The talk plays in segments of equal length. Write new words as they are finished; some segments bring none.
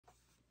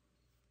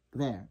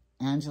There.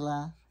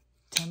 Angela,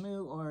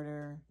 Temu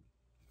order.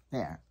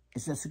 There.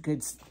 Is this a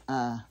good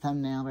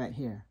thumbnail right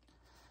here?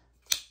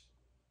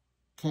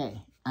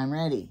 Okay, I'm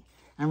ready.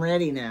 I'm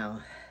ready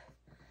now.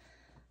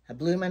 I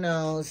blew my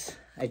nose.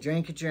 I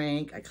drank a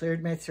drink. I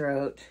cleared my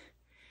throat.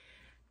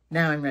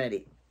 Now I'm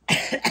ready.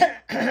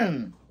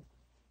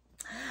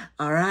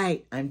 All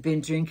right, I've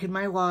been drinking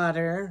my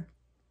water.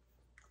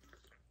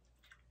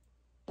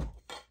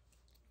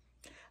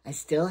 I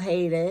still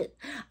hate it.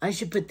 I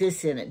should put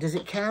this in it. Does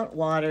it count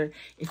water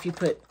if you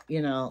put,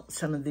 you know,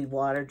 some of the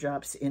water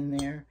drops in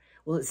there?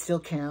 Will it still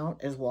count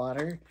as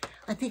water?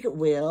 I think it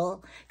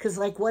will. Because,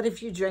 like, what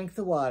if you drank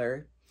the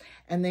water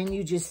and then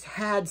you just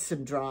had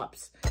some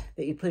drops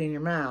that you put in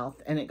your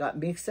mouth and it got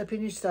mixed up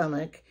in your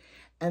stomach?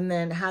 And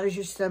then how does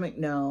your stomach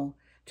know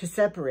to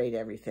separate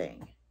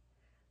everything?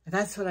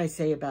 That's what I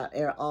say about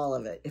all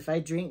of it. If I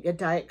drink a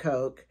Diet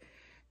Coke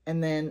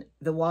and then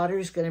the water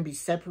is going to be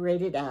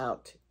separated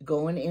out,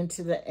 going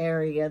into the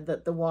area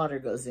that the water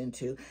goes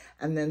into,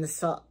 and then the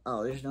salt,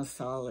 oh, there's no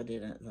solid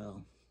in it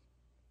though.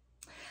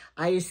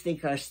 I just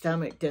think our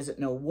stomach doesn't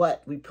know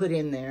what we put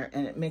in there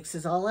and it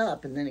mixes all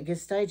up and then it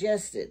gets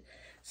digested.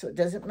 So it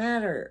doesn't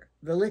matter.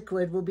 The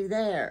liquid will be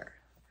there.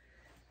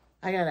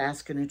 I got to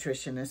ask a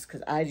nutritionist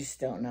because I just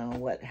don't know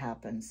what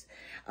happens.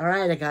 All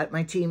right, I got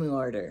my Temu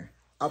order.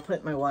 I'll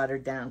put my water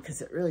down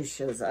because it really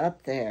shows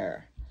up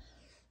there.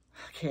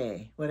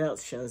 Okay, what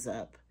else shows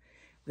up?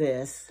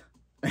 This.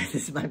 This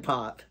is my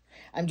pop.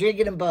 I'm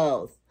drinking them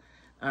both.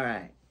 All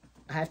right.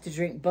 I have to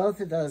drink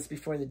both of those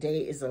before the day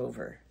is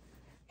over.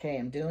 Okay,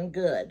 I'm doing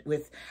good.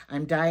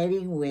 I'm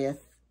dieting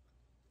with,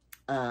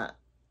 I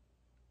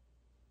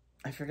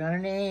forgot her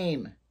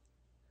name.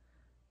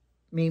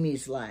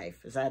 Mimi's Life.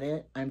 Is that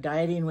it? I'm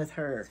dieting with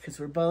her because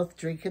we're both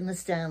drinking the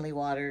Stanley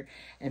water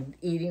and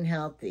eating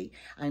healthy.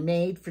 I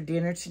made for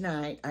dinner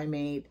tonight,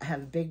 I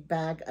have a big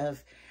bag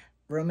of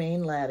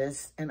romaine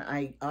lettuce, and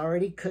I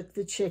already cooked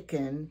the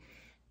chicken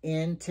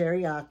in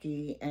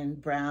teriyaki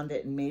and browned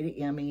it and made it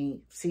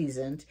yummy,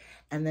 seasoned.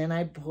 And then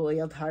I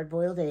boiled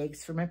hard-boiled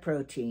eggs for my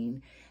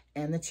protein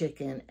and the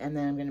chicken. And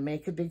then I'm going to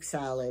make a big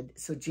salad.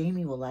 So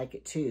Jamie will like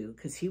it too,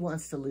 because he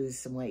wants to lose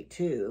some weight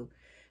too,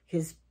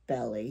 his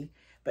belly.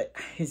 But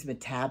his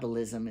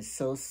metabolism is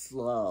so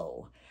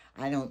slow.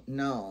 I don't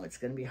know. It's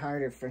going to be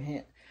harder for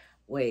him.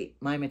 Wait,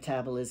 my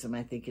metabolism,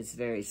 I think, is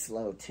very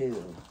slow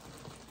too,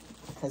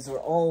 because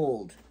we're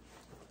old.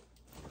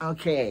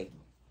 Okay.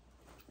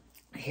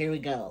 Here we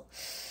go.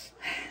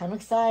 I'm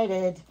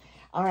excited.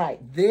 All right,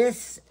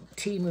 this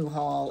Temu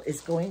haul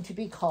is going to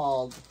be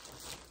called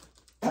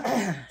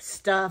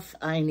Stuff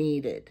I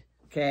Needed,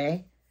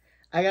 okay?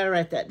 I got to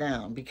write that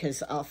down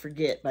because I'll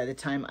forget by the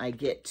time I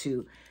get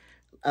to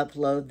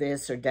upload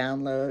this or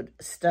download.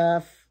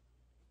 Stuff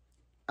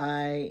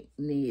I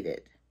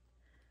Needed.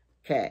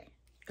 Okay,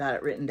 got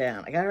it written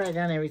down. I got to write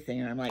down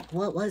everything. And I'm like,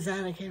 what was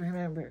that? I can't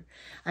remember.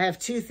 I have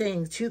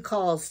two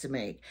calls to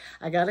make.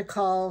 I got to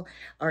call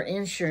our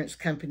insurance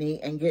company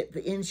and get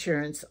the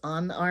insurance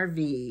on the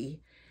RV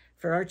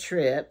for our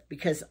trip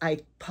because I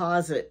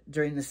pause it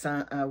during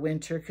the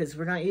winter because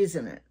we're not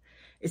using it.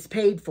 It's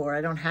paid for.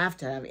 I don't have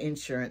to have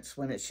insurance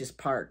when it's just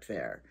parked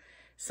there.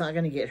 It's not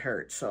going to get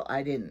hurt, so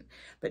I didn't.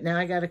 But now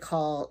I got to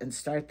call and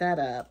start that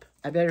up.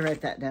 I better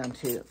write that down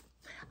too.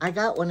 I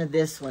got one of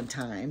this one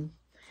time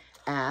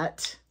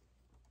at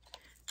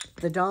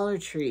the Dollar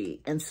Tree.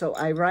 And so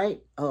I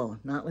write, oh,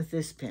 not with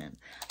this pen.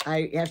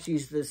 I have to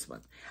use this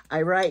one.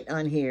 I write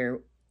on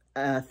here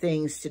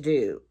things to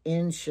do.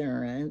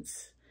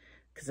 Insurance,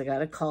 because I got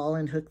to call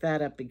and hook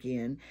that up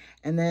again.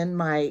 And then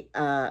my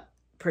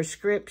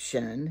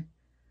prescription,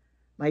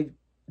 my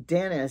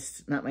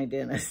dentist, not my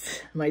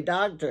dentist, my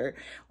doctor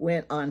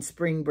went on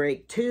spring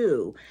break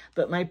too,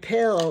 but my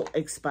pill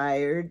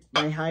expired,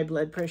 my high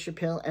blood pressure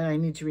pill, and I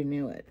need to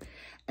renew it.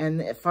 And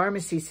the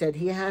pharmacy said,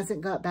 he hasn't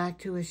got back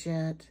to us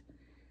yet.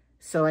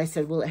 So I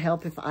said, will it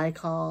help if I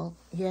call?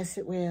 Yes,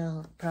 it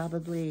will,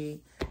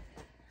 probably.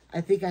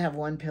 I think I have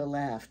one pill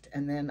left,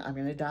 and then I'm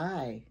going to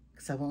die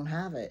because I won't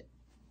have it.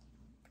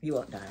 You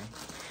won't die.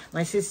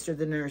 My sister,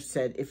 the nurse,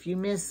 said, if you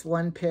miss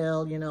one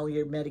pill, you know,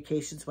 your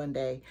medications one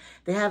day,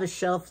 they have a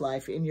shelf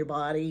life in your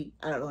body.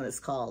 I don't know what it's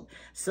called.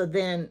 So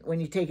then when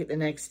you take it the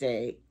next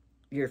day,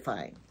 you're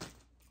fine.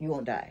 You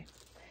won't die.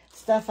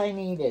 Stuff I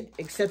needed,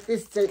 except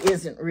this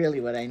isn't really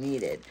what I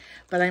needed.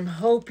 But I'm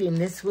hoping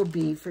this will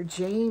be for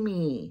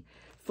Jamie.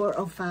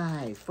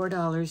 $4.05,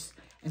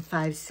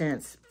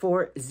 $4.05,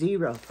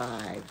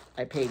 $4.05.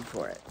 I paid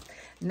for it.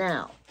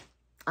 Now,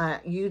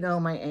 you know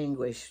my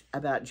anguish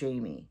about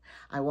Jamie.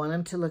 I want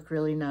him to look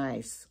really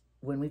nice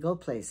when we go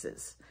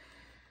places.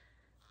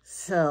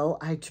 So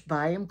I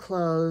buy him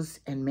clothes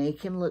and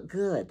make him look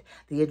good.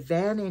 The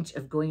advantage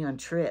of going on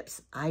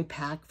trips, I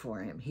pack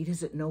for him. He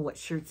doesn't know what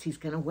shirts he's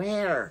going to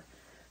wear.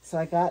 So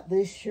I got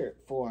this shirt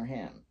for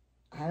him.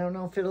 I don't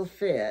know if it'll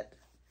fit.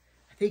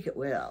 I think it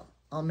will.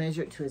 I'll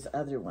measure it to his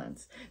other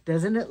ones.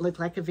 Doesn't it look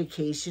like a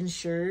vacation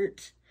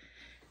shirt?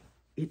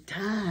 It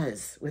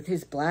does, with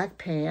his black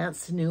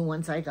pants, new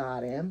ones I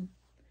got him,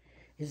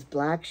 his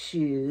black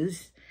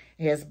shoes,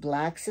 He has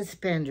black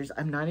suspenders.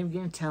 I'm not even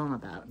going to tell him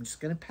about it. I'm just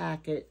going to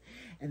pack it.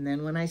 And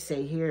then when I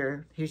say,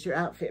 here's your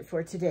outfit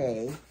for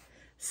today.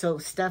 So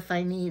stuff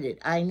I needed.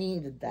 I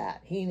needed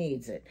that. He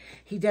needs it.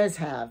 He does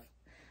have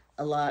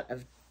a lot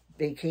of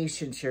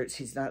vacation shirts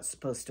he's not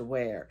supposed to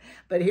wear.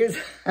 But here's,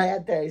 I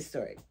had that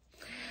story.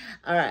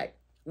 All right.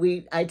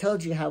 I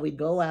told you how we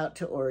go out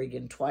to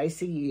Oregon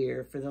twice a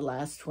year for the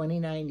last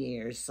 29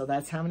 years. So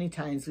that's how many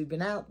times we've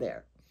been out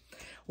there.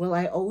 Well,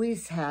 I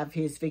always have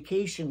his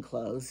vacation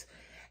clothes,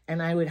 and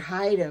I would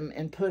hide him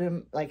and put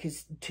him, like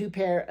his 2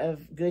 pair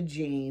of good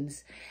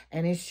jeans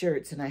and his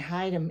shirts, and I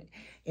hide him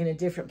in a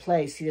different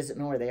place. He doesn't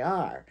know where they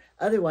are.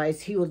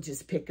 Otherwise, he will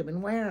just pick them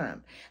and wear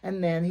them.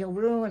 And then he'll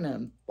ruin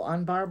them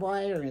on barbed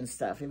wire and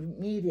stuff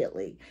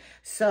immediately.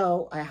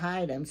 So I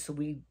hide them so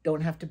we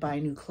don't have to buy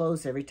new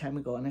clothes every time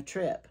we go on a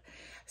trip.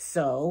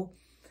 So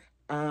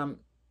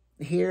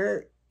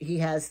here he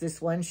has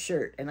this one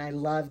shirt, and I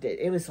loved it.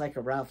 It was like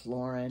a Ralph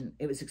Lauren.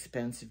 It was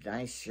expensive,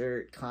 nice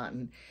shirt,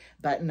 cotton,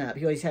 button up.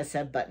 He always has to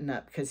have button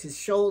up because his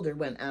shoulder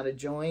went out of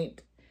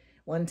joint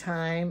one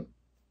time,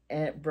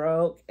 and it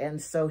broke,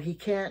 and so he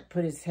can't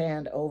put his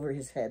hand over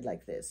his head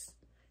like this.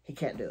 He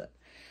can't do it,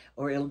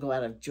 or it'll go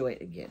out of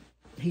joint again.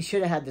 He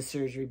should have had the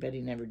surgery, but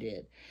he never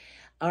did.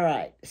 All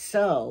right,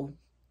 so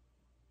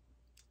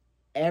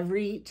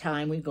every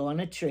time we go on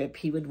a trip,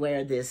 he would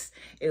wear this.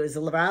 It was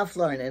a Ralph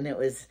Lauren, and it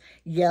was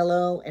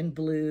yellow and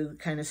blue,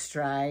 kind of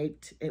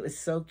striped. It was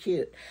so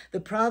cute. The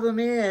problem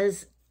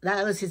is,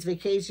 that was his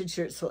vacation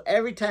shirt, so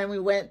every time we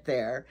went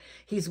there,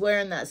 he's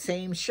wearing that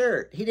same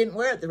shirt. He didn't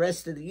wear it the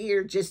rest of the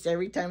year, just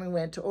every time we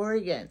went to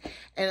Oregon.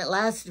 And it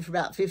lasted for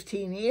about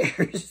 15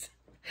 years.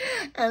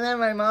 And then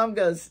my mom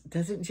goes,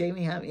 doesn't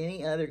Jamie have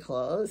any other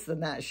clothes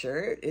than that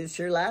shirt? It's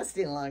sure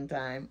lasting a long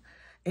time.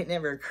 It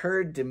never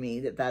occurred to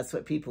me that that's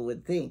what people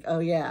would think. Oh,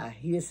 yeah,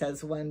 he just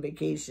has one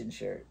vacation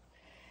shirt.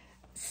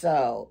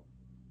 So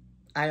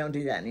I don't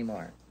do that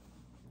anymore.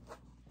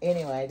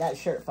 Anyway, that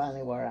shirt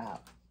finally wore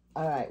out.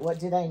 All right, what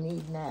did I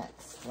need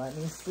next? Let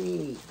me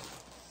see.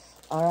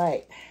 All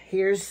right,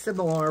 here's some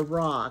more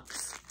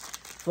rocks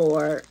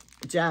for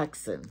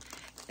Jackson.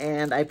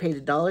 And I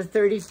paid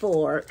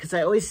 $1.34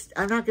 because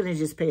I'm not going to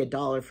just pay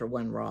 $1 for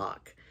one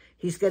rock.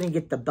 He's going to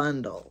get the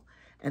bundle.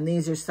 And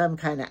these are some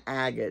kind of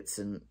agates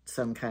and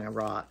some kind of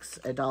rocks.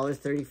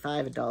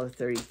 $1.35,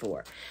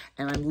 $1.34.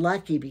 And I'm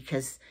lucky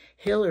because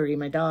Hillary,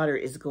 my daughter,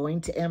 is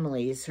going to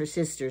Emily's, her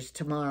sister's,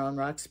 tomorrow in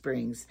Rock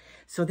Springs.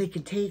 So they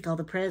can take all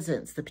the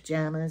presents, the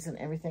pajamas, and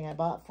everything I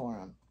bought for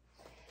them.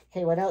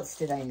 Okay, what else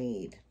did I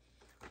need?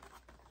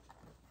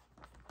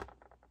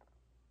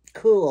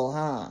 Cool,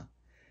 huh?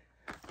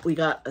 We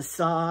got a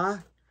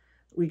saw.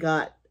 We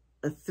got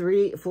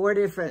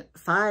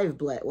five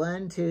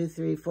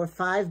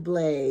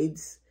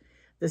blades,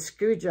 the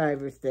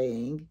screwdriver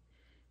thing,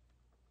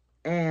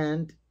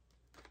 and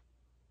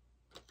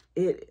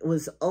it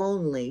was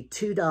only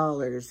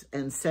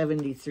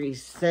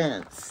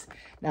 $2.73.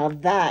 Now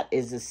that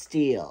is a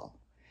steal.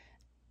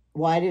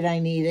 Why did I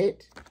need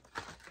it?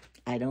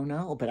 I don't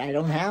know, but I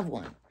don't have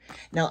one.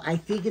 Now I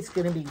think it's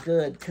going to be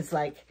good because,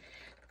 like,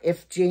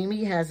 if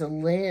Jamie has a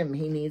limb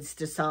he needs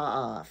to saw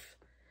off,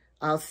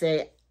 I'll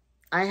say,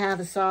 I have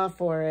a saw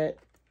for it.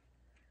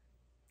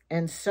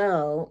 And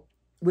so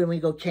when we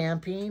go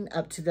camping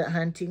up to the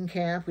hunting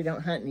camp, we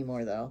don't hunt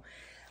anymore though,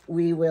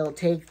 we will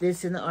take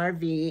this in the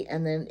RV,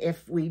 and then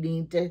if we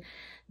need to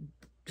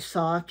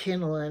saw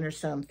kindling or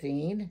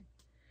something,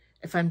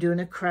 if I'm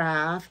doing a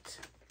craft.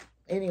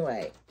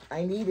 Anyway,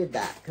 I needed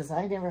that because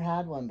I never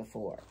had one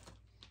before.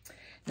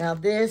 Now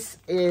this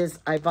is,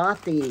 I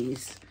bought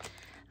these,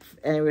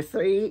 and they were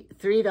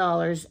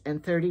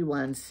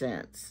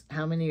 $3.31.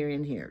 How many are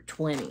in here?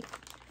 20.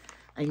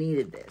 I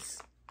needed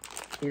this.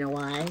 You know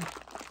why?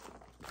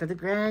 For the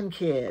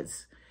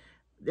grandkids.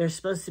 They're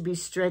supposed to be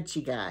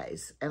stretchy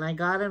guys. And I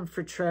got them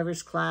for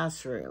Trevor's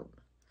classroom.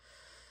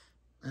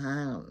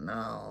 I don't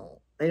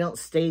know. They don't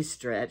stay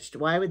stretched.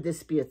 Why would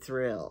this be a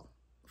thrill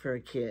for a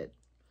kid?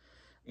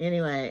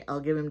 Anyway,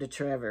 I'll give them to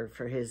Trevor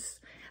for his.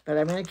 But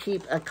I'm going to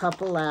keep a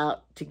couple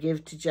out to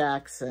give to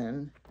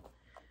Jackson.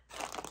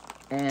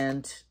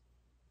 And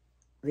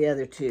the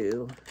other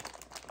two,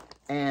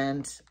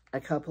 and a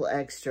couple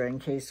extra in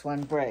case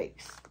one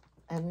breaks.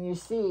 And you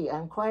see,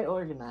 I'm quite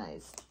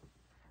organized.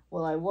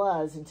 Well, I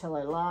was until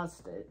I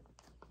lost it.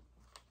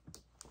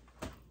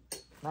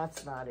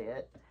 That's not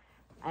it.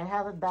 I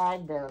have a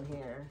bag down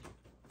here.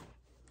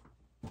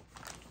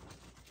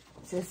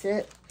 Is this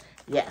it?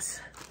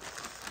 Yes.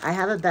 I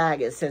have a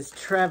bag. It says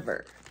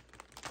Trevor.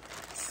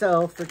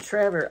 So for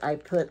Trevor, I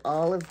put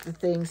all of the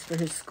things for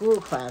his school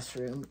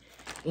classroom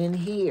in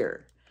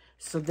here.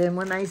 So then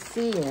when I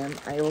see him,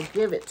 I will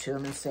give it to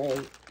him and say,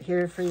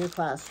 here for your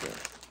classroom.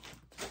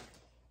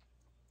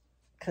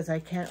 Because I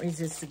can't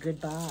resist a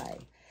goodbye.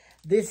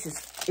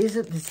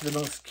 Isn't this the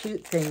most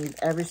cute thing you've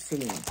ever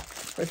seen?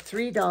 For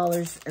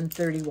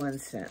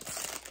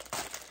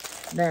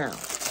 $3.31. Now,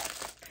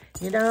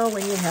 you know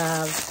when you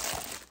have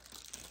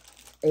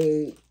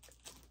a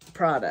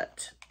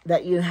product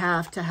that you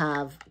have to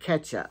have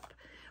ketchup,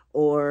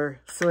 or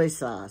soy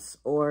sauce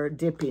or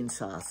dipping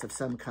sauce of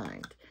some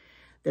kind.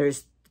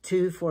 There's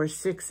 2, 4,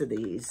 6 of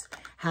these.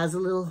 Has a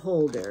little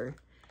holder.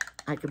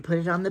 I can put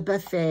it on the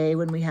buffet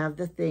when we have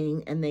the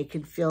thing, and they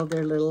can fill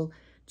their little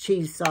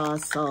cheese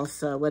sauce,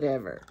 salsa,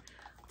 whatever.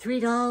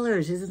 $3,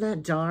 isn't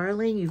that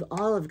darling? You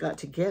all have got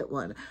to get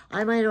one.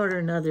 I might order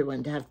another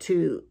one to have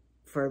 2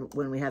 for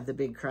when we have the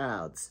big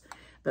crowds.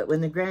 But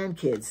when the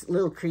grandkids,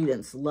 little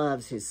Credence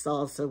loves his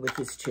salsa with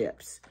his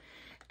chips.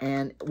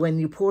 And when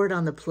you pour it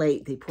on the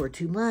plate, they pour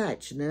too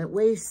much, and then it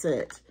wastes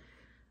it.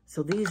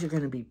 So these are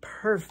going to be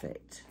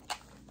perfect.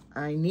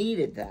 I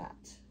needed that.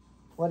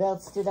 What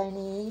else did I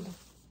need?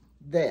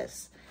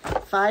 This.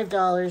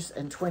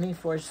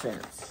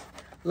 $5.24.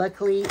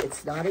 Luckily,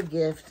 it's not a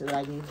gift that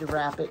I need to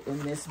wrap it in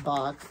this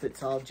box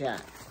that's all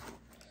jacked.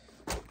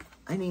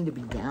 I need to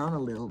be down a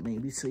little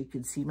maybe so you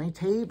can see my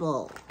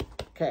table.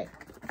 Okay,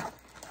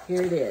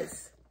 here it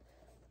is.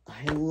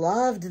 I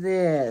loved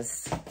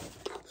this.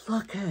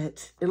 Look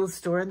it. It'll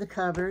store in the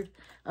cupboard.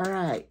 All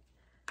right.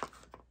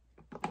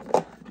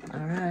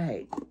 All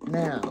right.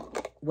 Now,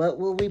 what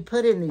will we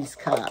put in these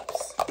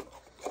cups?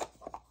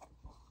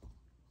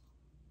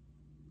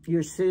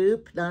 Your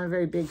soup? Not a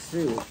very big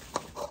soup.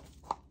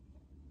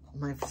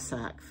 My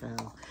sack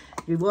fell.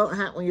 You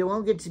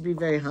won't get to be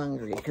very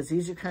hungry because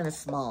these are kind of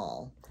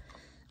small.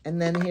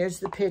 And then here's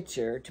the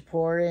pitcher to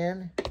pour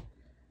in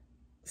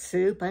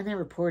soup. I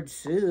never poured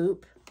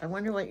soup. I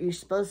wonder what you're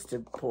supposed to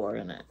pour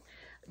in it.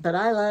 But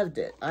I loved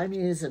it. I'm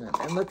using them.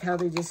 And look how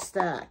they just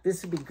stack.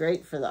 This would be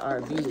great for the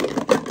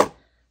RV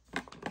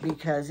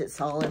because it's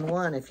all in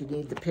one if you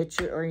need the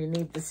pitcher or you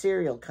need the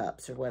cereal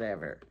cups or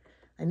whatever.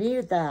 I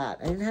needed that.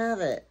 I didn't have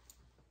it.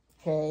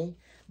 Okay.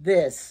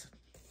 This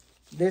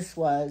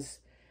was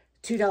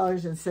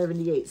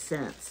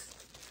 $2.78.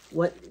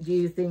 What do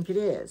you think it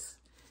is?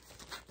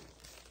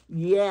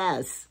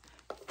 Yes,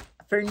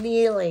 for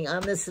kneeling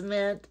on the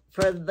cement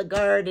for the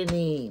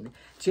gardening.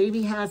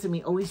 Jamie has them.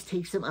 He always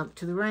takes them up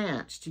to the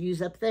ranch to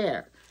use up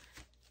there.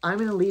 I'm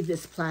going to leave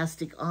this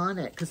plastic on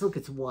it because, look,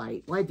 it's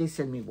white. Why'd they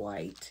send me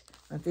white?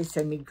 Why don't they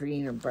send me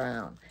green or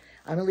brown?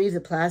 I'm going to leave the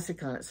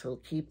plastic on it so it'll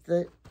keep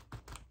the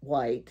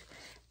white.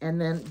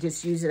 And then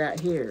just use it out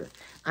here.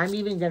 I'm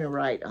even going to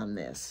write on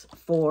this,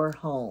 for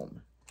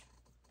home.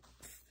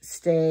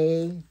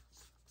 Stay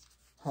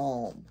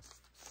home.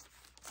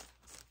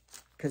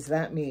 Because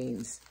that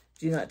means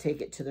do not take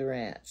it to the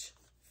ranch.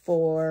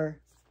 For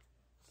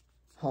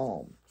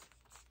home.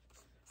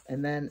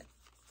 And then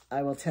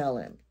I will tell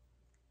him,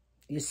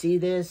 you see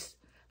this?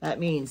 That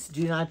means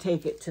do not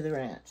take it to the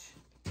ranch.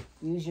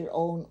 Use your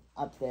own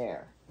up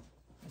there.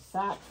 The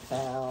sack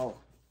fell.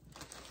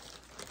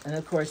 And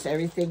of course,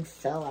 everything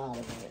fell out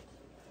of it.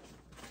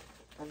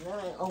 And then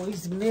I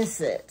always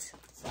miss it.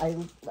 I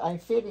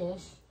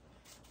finish,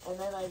 and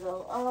then I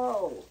go,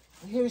 oh,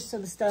 here's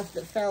some stuff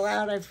that fell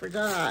out I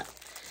forgot.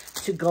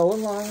 To go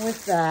along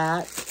with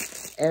that,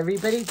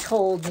 everybody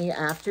told me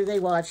after they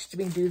watched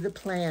me do the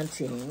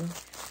planting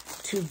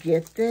to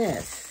get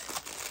this.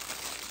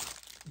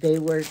 They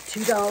were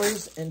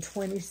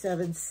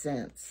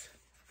 $2.27.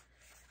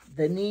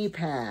 The knee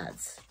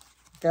pads,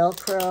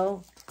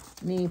 Velcro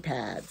knee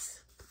pads.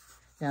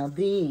 Now,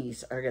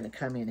 these are going to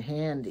come in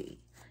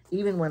handy.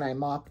 Even when I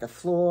mop the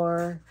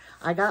floor.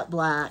 I got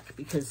black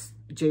because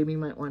Jamie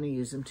might want to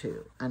use them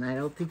too. And I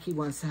don't think he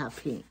wants to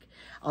have pink.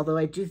 Although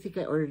I do think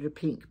I ordered a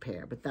pink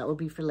pair, but that will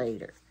be for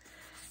later.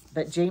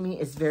 But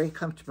Jamie is very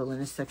comfortable in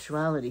his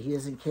sexuality. He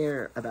doesn't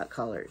care about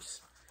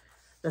colors.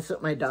 That's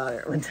what my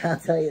daughter, I'll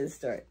tell you the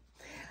story.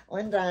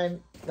 One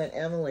time when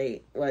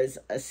Emily was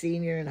a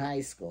senior in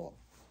high school,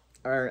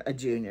 or a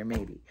junior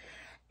maybe,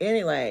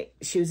 anyway,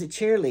 she was a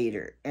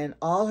cheerleader, and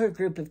all her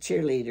group of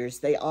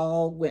cheerleaders, they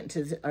all went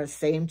to our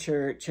same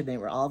church, and they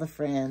were all the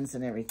friends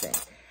and everything.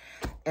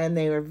 And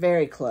they were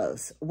very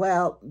close.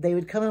 Well, they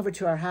would come over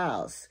to our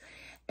house,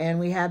 and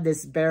we had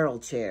this barrel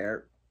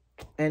chair,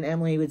 and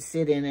Emily would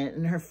sit in it,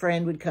 and her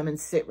friend would come and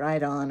sit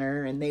right on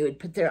her, and they would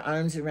put their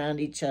arms around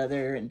each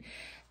other and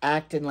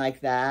acting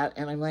like that.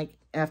 And I'm like,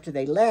 after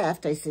they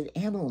left, I said,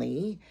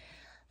 Emily,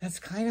 that's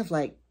kind of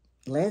like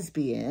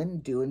lesbian,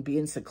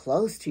 being so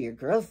close to your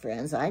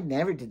girlfriends. I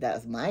never did that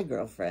with my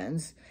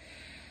girlfriends.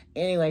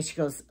 Anyway, she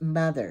goes,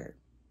 Mother,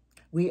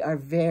 we are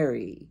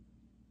very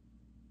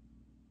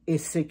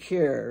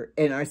secure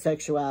in our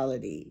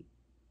sexuality.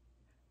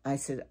 I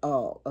said,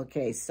 oh,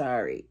 okay,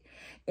 sorry.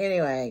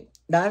 Anyway,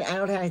 I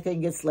don't have anything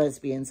against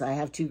lesbians. I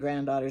have 2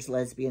 granddaughters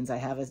lesbians. I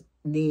have a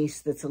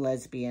niece that's a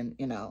lesbian,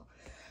 you know.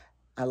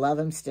 I love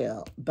them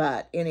still.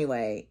 But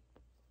anyway,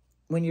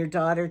 when your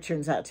daughter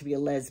turns out to be a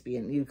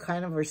lesbian, you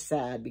kind of are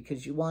sad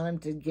because you want them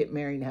to get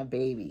married and have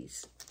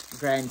babies,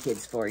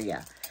 grandkids for you.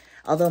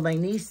 Although my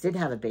niece did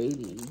have a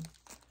baby.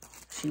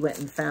 She went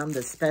and found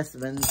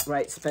the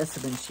right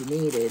specimen she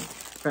needed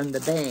from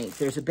the bank.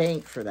 There's a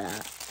bank for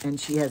that. And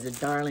she has a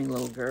darling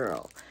little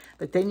girl.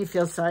 But then you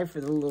feel sorry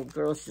for the little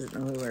girl. She doesn't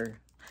know who her...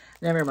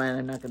 Never mind,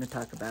 I'm not going to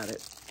talk about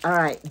it. All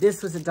right,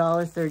 this was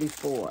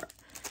 $1.34.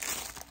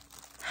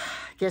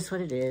 Guess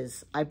what it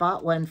is? I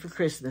bought one for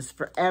Christmas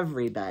for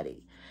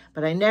everybody.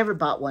 But I never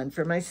bought one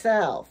for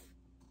myself.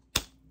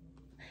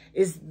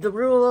 Is the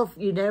rule of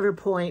you never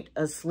point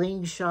a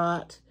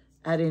slingshot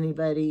at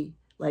anybody,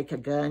 like a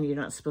gun? You're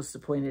not supposed to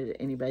point it at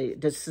anybody.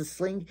 Does the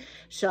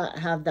slingshot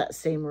have that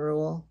same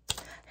rule?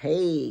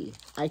 Hey,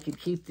 I could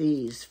keep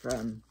these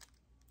from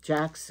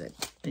Jackson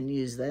and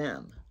use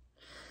them.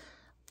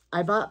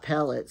 I bought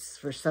pellets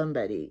for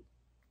somebody,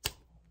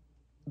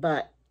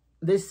 but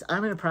this, I'm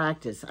going to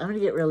practice. I'm going to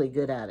get really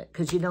good at it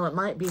because, you know, it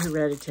might be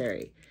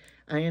hereditary.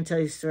 I'm going to tell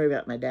you a story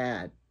about my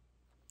dad.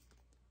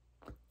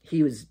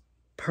 He was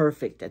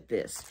perfect at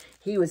this.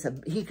 He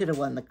could have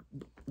won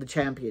the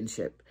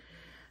championship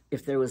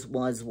if there was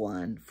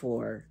one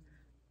for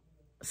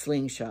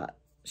slingshot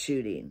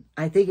shooting.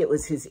 I think it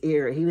was his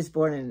era. He was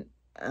born in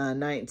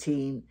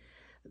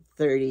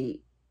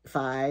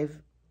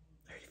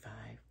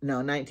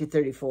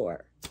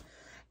 1934.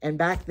 And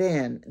back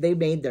then, they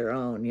made their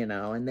own, you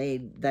know, and they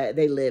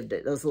lived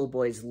it. Those little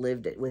boys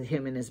lived it with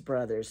him and his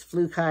brothers.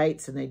 Flew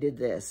kites, and they did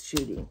this,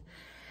 shooting.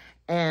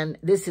 And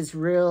this is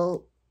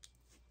real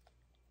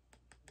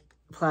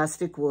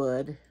plastic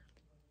wood,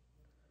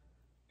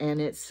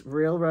 and it's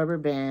real rubber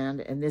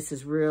band, and this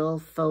is real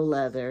faux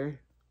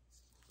leather.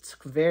 It's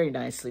very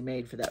nicely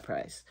made for that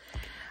price.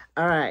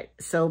 All right,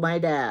 so my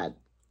dad,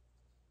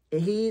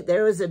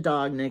 there was a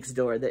dog next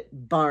door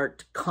that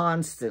barked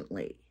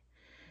constantly.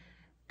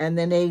 And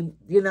then they,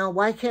 you know,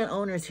 why can't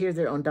owners hear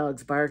their own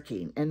dogs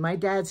barking? And my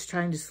dad's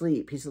trying to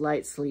sleep. He's a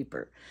light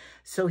sleeper.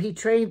 So he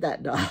trained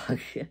that dog.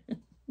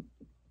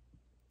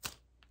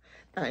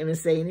 Not going to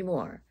say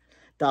anymore,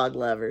 dog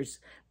lovers.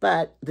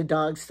 But the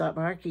dog stopped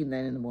barking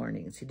then in the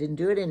mornings. He didn't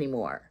do it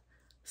anymore.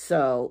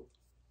 So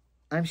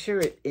I'm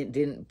sure it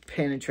didn't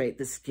penetrate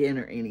the skin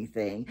or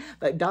anything.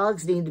 But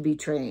dogs need to be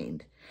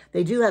trained.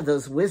 They do have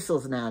those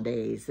whistles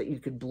nowadays that you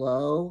could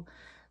blow,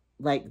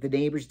 like the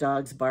neighbor's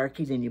dog's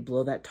barking and you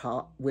blow that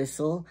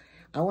whistle.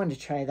 I wanted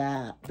to try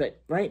that. But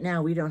right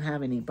now we don't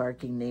have any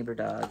barking neighbor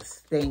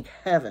dogs. Thank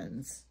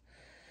heavens.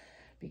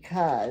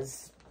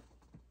 Because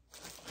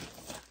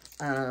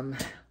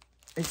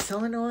it's so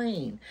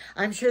annoying.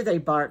 I'm sure they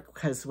bark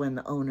because when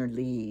the owner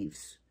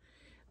leaves.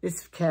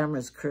 This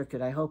camera's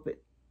crooked. I hope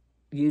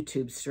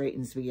YouTube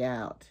straightens me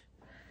out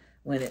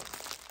when it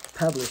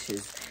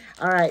publishes.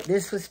 All right,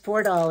 this was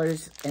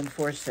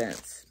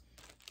 $4.04.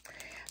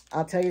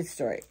 I'll tell you the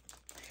story.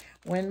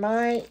 When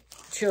my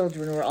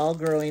children were all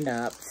growing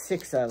up,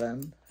 6 of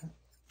them,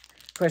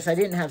 of course, I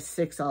didn't have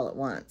 6 all at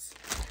once,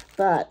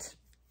 but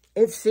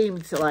it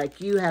seemed like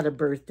you had a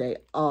birthday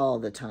all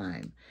the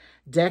time.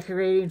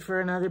 Decorating for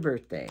another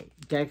birthday,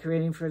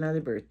 decorating for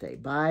another birthday,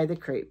 buy the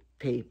crepe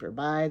paper,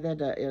 buy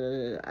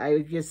the, I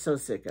was just so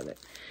sick of it.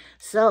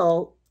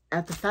 So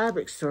at the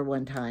fabric store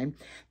one time,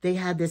 they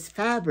had this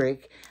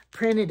fabric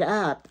printed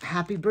up,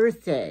 happy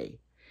birthday.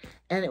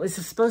 And it was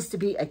supposed to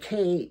be a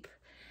cape.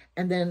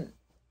 And then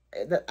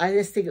I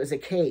just think it was a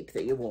cape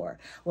that you wore.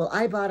 Well,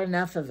 I bought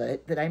enough of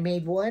it that I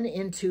made one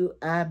into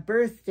a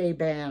birthday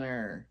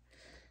banner.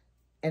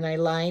 And I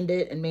lined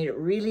it and made it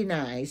really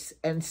nice.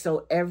 And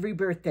so every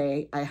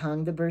birthday, I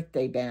hung the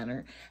birthday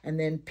banner and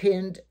then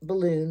pinned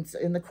balloons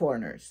in the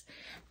corners.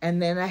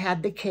 And then I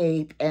had the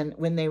cape. And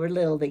when they were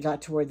little, they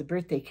got to wear the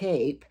birthday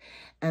cape.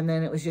 And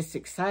then it was just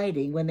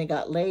exciting. When they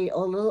got a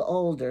little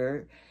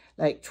older,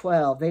 like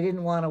 12, they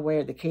didn't want to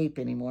wear the cape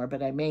anymore,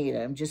 but I made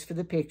them just for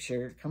the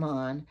picture. Come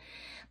on.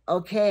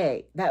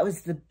 Okay, that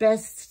was the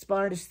best,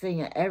 smartest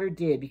thing I ever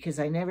did because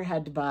I never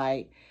had to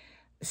buy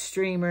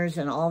streamers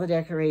and all the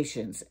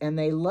decorations, and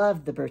they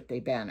loved the birthday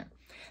banner.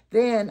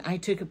 Then I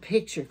took a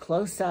picture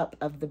close up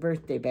of the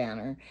birthday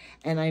banner,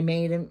 and I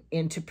made them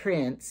into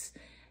prints,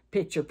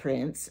 picture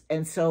prints.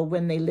 And so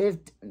when they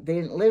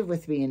didn't live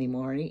with me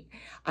anymore,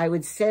 I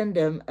would send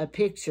them a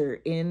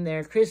picture in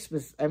their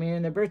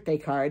in their birthday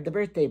card, the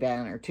birthday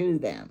banner to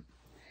them.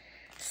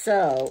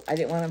 So I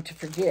didn't want them to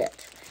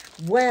forget.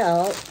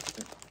 Well,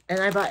 and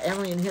I bought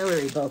Emily and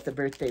Hillary both the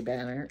birthday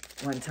banner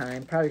one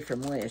time, probably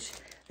from Wish.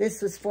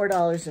 This was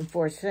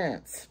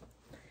 $4.04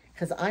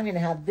 because I'm going to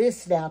have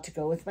this now to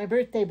go with my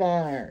birthday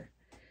banner.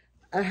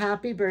 A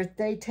happy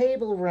birthday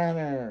table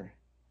runner.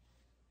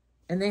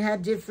 And they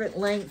had different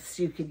lengths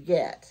you could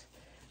get.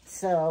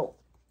 So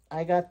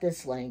I got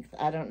this length.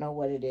 I don't know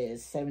what it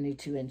is,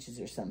 72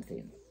 inches or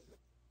something.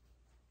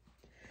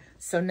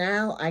 So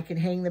now I can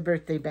hang the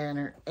birthday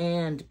banner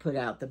and put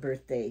out the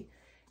birthday.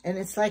 And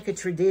it's like a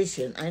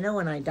tradition. I know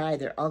when I die,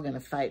 they're all going to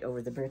fight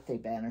over the birthday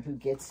banner. Who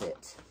gets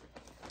it?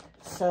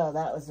 So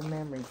that was a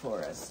memory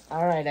for us.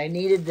 All right, I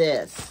needed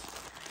this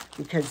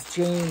because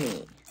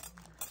Jamie.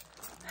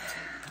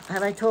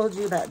 Have I told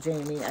you about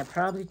Jamie? I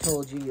probably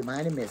told you. You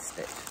might have missed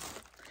it.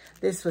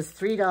 This was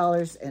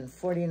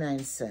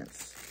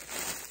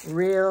 $3.49.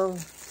 Real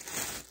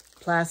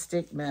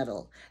plastic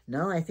metal.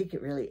 No, I think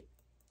it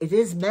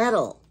is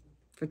metal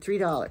for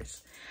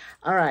 $3.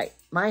 All right,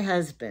 my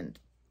husband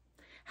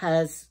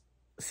has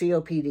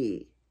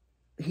COPD.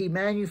 He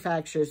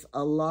manufactures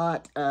a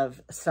lot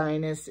of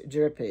sinus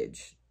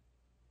drippage,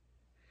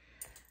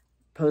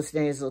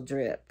 postnasal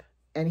drip.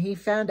 And he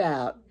found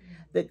out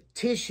that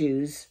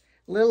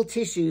little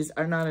tissues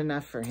are not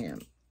enough for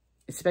him.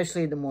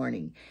 especially in the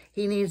morning.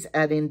 He needs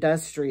an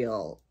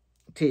industrial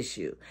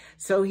tissue.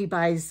 So he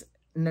buys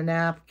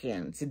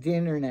napkins,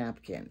 dinner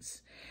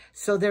napkins.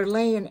 So they're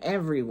laying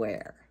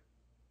everywhere.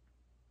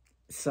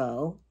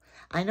 So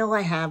I know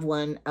I have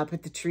one up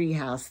at the tree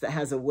house that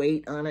has a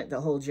weight on it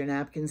that holds your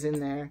napkins in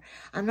there.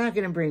 I'm not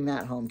going to bring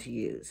that home to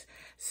use.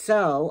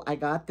 So I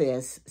got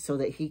this so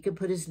that he could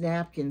put his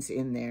napkins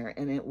in there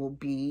and it will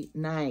be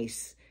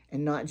nice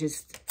and not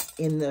just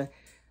in the,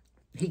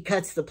 he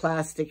cuts the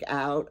plastic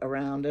out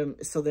around him.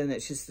 So then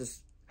it's just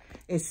this,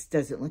 it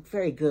doesn't look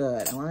very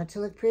good. I want it to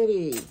look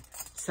pretty.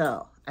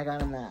 So I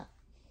got him that.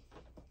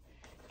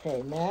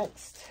 Okay,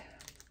 next,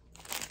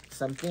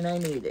 something I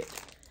needed.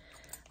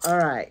 All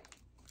right.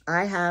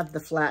 I have the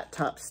flat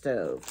top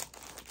stove.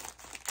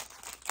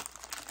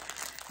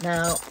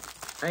 Now,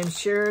 I'm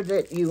sure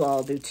that you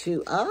all do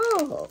too.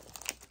 Oh,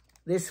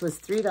 this was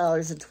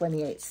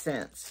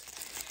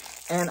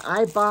 $3.28. And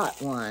I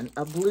bought one,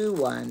 a blue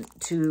one,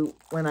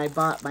 when I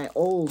bought my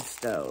old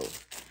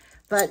stove.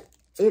 But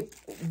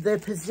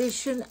the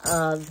position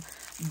of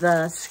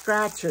the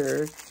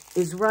scratcher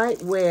is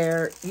right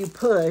where you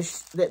push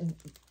that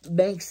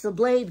makes the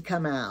blade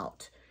come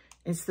out.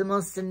 It's the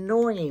most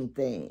annoying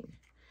thing.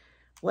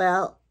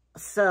 Well,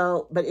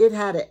 but it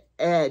had an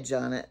edge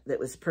on it that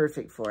was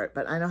perfect for it.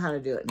 But I know how to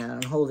do it now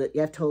and hold it.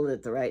 You have to hold it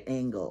at the right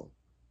angle.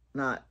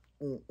 Not,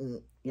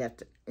 you have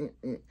to,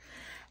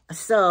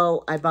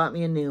 So I bought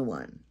me a new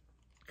one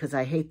because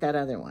I hate that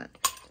other one.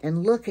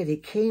 And look at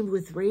it, came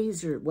with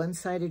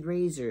one-sided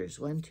razors.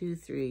 1, 2,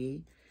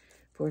 3,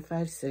 4,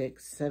 5,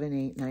 6, 7,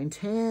 8, 9,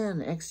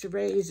 10 extra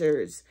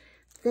razors.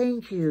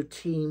 Thank you,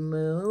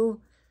 Temu.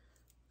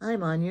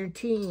 I'm on your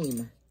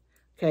team.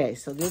 Okay,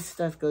 so this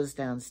stuff goes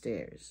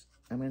downstairs.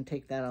 I'm going to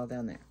take that all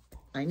down there.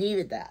 I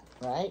needed that,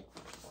 right?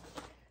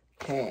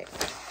 Okay.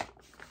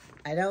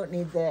 I don't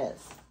need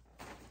this.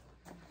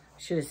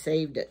 Should have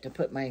saved it to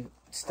put my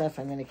stuff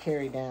I'm going to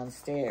carry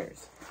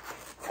downstairs.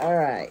 All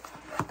right.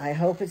 I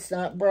hope it's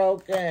not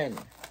broken.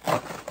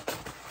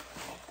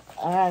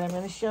 All right, I'm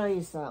going to show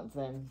you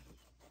something.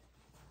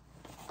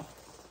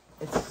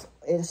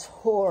 It's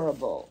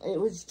horrible. It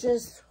was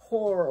just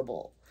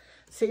horrible.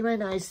 See my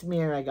nice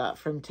mirror I got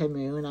from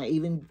Temu, and I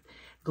even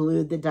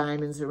glued the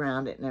diamonds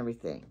around it and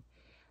everything.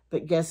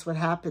 But guess what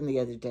happened the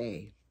other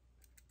day?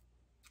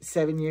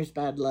 7 years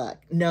bad luck.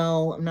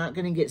 No, I'm not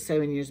going to get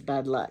 7 years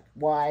bad luck.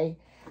 Why?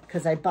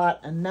 Because I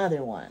bought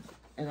another one,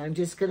 and I'm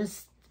just going to,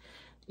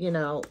 you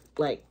know,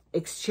 like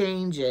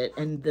exchange it,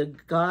 and the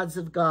gods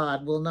of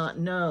God will not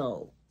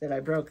know that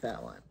I broke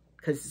that one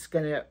because it's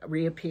going to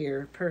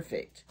reappear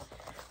perfect.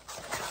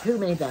 Who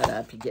made that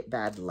up? You get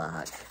bad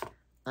luck.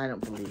 I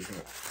don't believe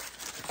it.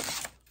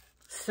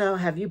 So,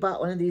 have you bought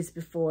one of these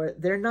before?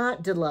 They're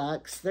not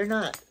deluxe. They're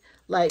not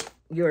like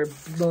your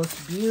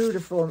most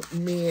beautiful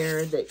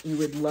mirror that you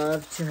would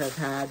love to have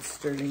had,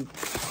 sterling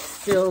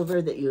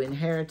silver that you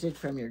inherited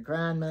from your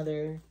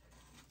grandmother.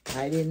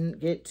 I didn't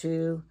get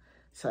to,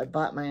 so I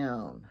bought my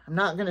own. I'm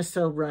not going to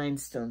sew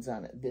rhinestones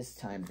on it this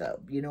time, though.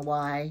 You know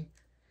why?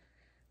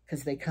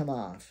 Because they come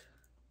off.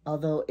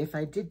 Although, if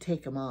I did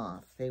take them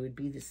off, they would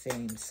be the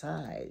same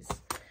size.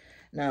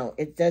 No,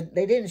 they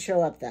didn't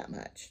show up that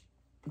much.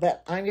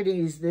 But I'm going to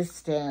use this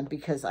stand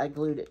because I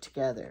glued it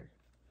together.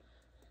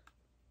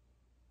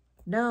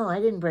 No, I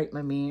didn't break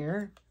my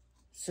mirror.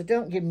 So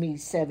don't give me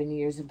 7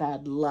 years of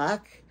bad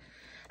luck.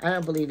 I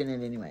don't believe in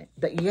it anyway.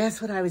 But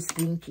guess what I was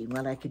thinking,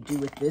 what I could do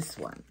with this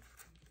one?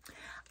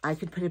 I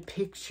could put a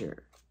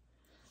picture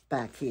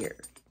back here.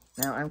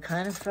 Now, I'm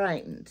kind of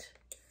frightened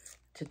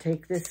to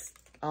take this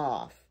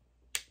off.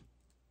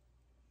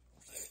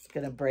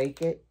 Going to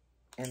break it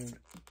and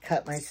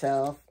cut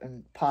myself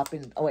and pop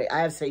in. Oh, wait, I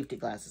have safety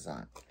glasses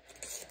on.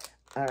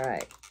 All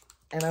right.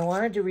 And I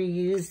wanted to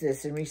reuse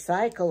this and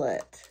recycle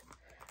it,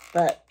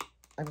 but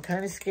I'm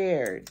kind of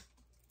scared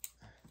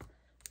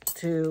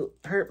to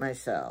hurt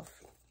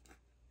myself.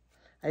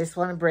 I just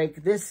want to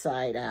break this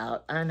side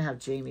out. I'm going to have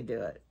Jamie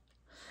do it.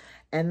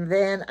 And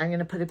then I'm going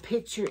to put a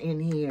picture in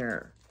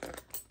here.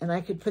 And I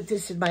could put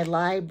this in my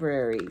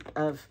library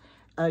of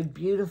a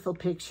beautiful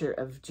picture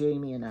of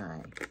Jamie and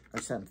I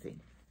or something.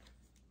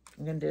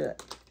 I'm going to do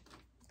it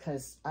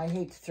because I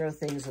hate to throw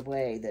things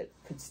away that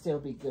could still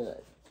be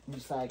good,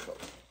 recycled.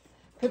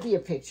 Could be a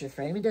picture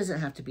frame. It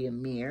doesn't have to be a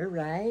mirror,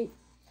 right?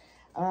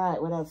 All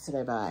right, what else did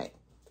I buy?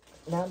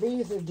 Now,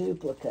 these are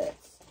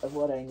duplicates of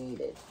what I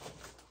needed.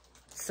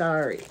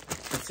 Sorry,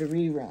 it's a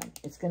rerun.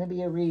 It's going to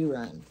be a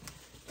rerun.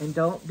 And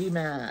don't be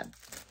mad.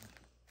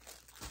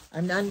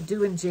 I'm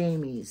undoing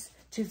Jamie's.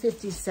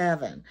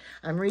 257.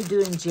 I'm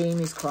redoing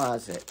Jamie's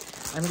closet.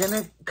 I'm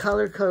going to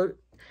color code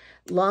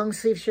long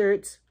sleeve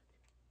shirts,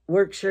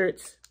 work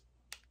shirts,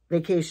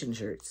 vacation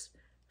shirts,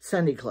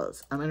 Sunday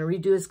clothes. I'm going to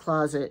redo his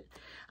closet.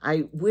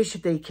 I wish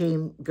if they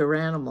came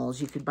Garanimals,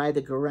 you could buy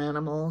the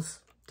Garanimals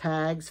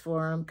tags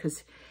for him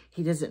because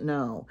he doesn't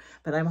know.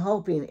 But I'm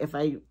hoping if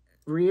I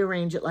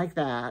rearrange it like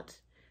that,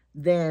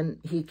 then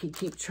he could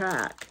keep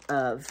track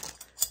of,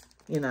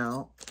 you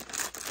know,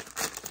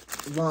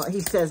 well, he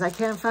says, I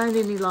can't find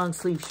any long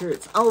sleeve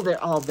shirts. Oh,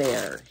 they're all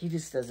there. He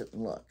just doesn't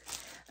look.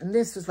 And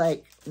this was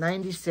like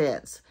 90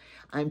 cents.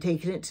 I'm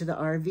taking it to the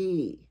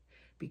RV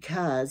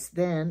because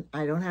then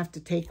I don't have to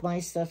take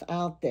my stuff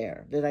out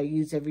there that I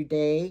use every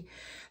day.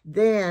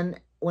 Then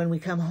when we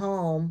come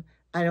home,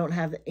 I don't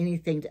have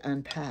anything to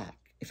unpack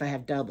if I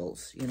have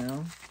doubles, you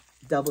know,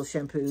 double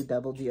shampoo,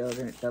 double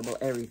deodorant, double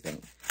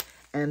everything.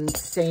 And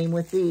same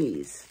with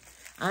these.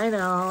 I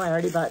know, I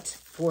already bought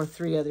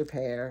 3 other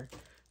pair.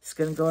 It's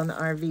going to go in the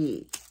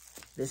RV,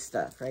 this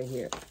stuff right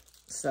here.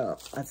 So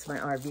that's my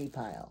RV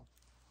pile.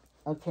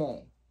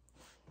 Okay.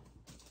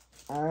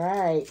 All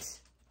right.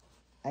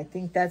 I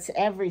think that's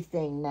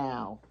everything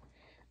now.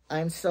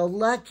 I'm so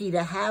lucky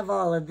to have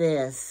all of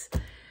this.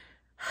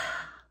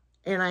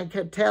 And I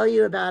could tell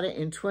you about it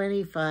in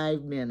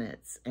 25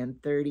 minutes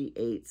and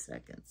 38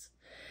 seconds.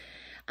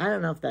 I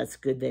don't know if that's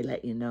good they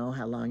let you know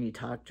how long you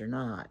talked or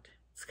not.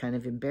 It's kind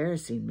of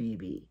embarrassing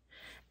maybe.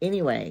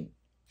 Anyway,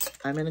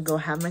 I'm going to go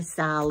have my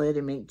salad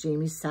and make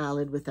Jamie's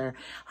salad with our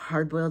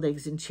hard-boiled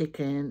eggs and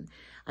chicken.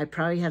 I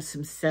probably have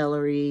some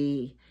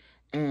celery,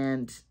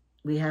 and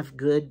we have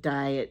good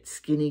diet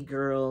skinny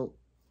girl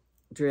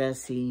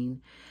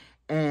dressing.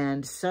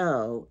 And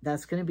so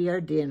that's going to be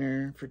our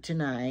dinner for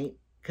tonight.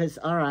 Because,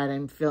 all right,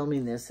 I'm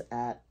filming this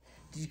at,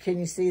 can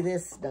you see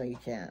this? No, you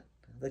can't.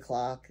 The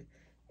clock.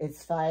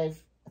 It's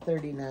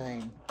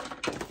 5:39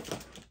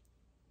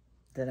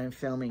 that I'm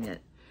filming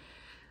it.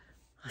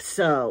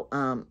 So,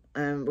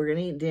 we're going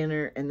to eat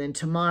dinner, and then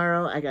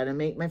tomorrow I got to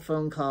make my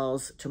phone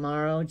calls.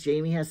 Tomorrow,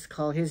 Jamie has to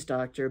call his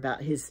doctor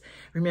about his,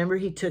 remember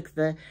he took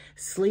the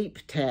sleep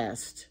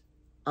test,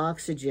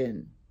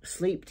 oxygen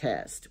sleep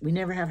test. We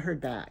never have heard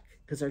back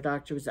because our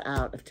doctor was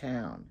out of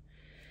town.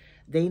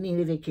 They need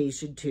a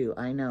vacation too,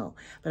 I know.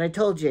 But I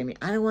told Jamie,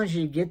 I don't want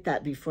you to get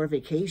that before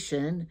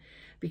vacation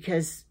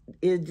because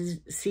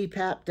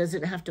CPAP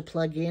doesn't have to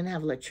plug in,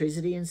 have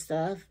electricity and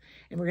stuff.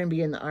 And we're going to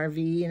be in the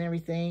RV and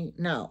everything.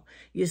 No,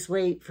 you just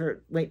wait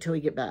till we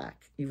get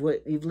back. You've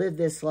lived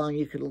this long,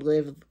 you could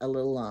live a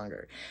little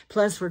longer.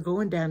 Plus, we're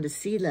going down to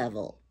sea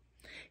level.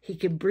 He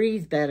can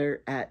breathe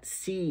better at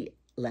sea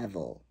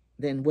level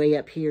than way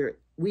up here.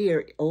 We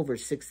are over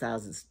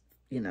 6,000,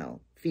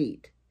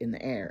 feet in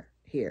the air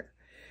here.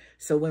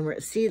 So when we're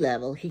at sea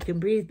level, he can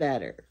breathe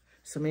better.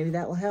 So maybe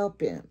that will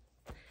help him.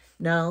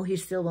 No, he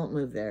still won't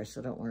move there,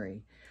 so don't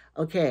worry.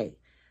 Okay,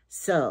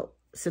 so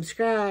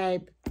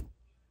subscribe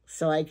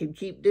so I can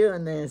keep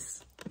doing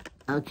this.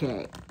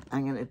 Okay,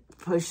 I'm going to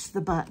push the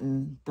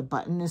button. The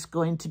button is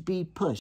going to be pushed.